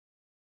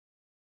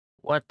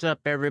What's up,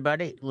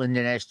 everybody?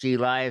 Lyndon SG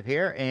Live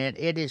here, and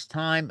it is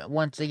time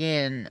once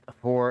again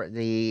for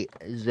the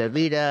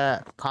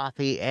Zavida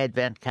Coffee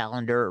Advent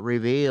Calendar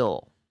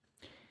reveal.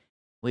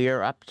 We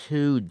are up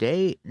to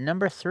day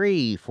number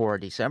 3 for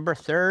December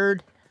 3rd.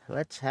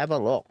 Let's have a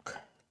look.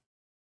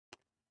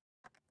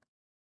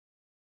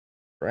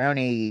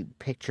 Brownie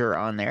picture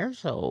on there,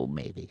 so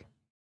maybe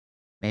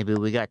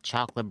we got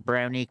chocolate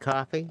brownie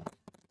coffee.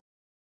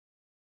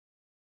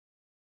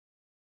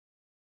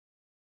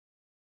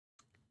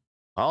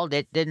 Called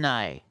it, didn't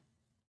I?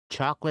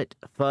 Chocolate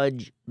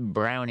fudge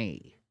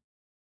brownie.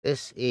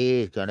 This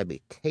is gonna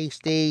be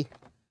tasty.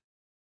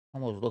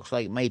 Almost looks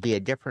like maybe a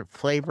different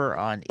flavor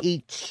on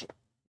each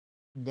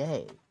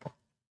day.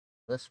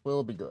 This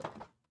will be good.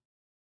 All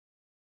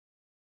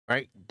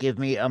right, give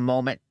me a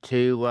moment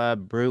to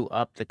brew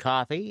up the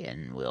coffee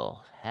and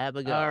we'll have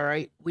a go. All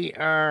right, we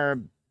are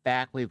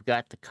back. We've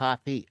got the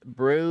coffee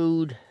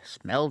brewed.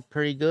 Smelled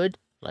pretty good.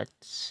 Let's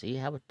see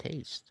how it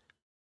tastes.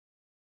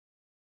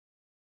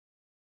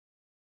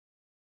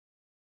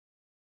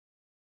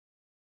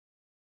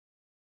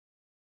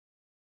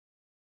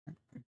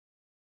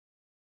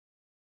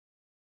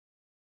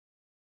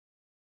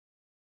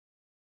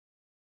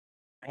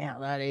 Yeah,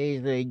 that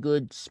is a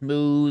good,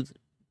 smooth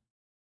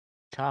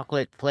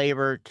chocolate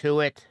flavor to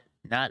it.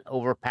 Not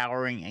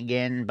overpowering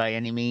again by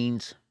any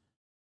means.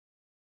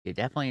 You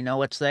definitely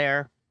know it's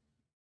there.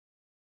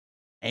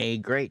 A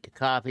great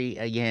coffee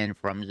again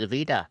from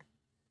Zavida.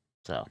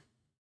 So,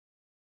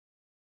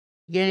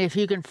 again, if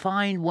you can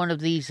find one of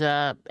these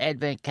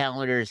advent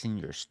calendars in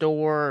your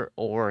store,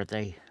 or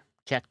they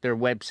check their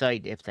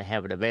website if they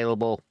have it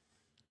available,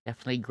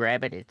 definitely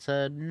grab it. It's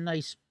a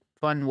nice,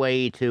 fun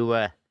way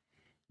to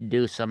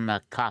do some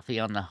coffee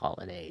on the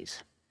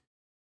holidays.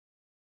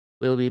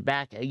 We'll be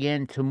back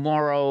again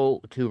tomorrow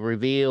to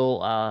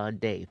reveal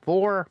day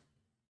 4.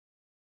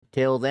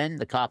 Till then,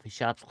 the coffee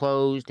shop's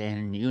closed,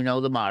 and you know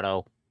the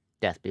motto,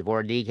 death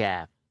before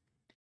decaf.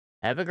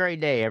 Have a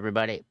great day,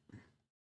 everybody.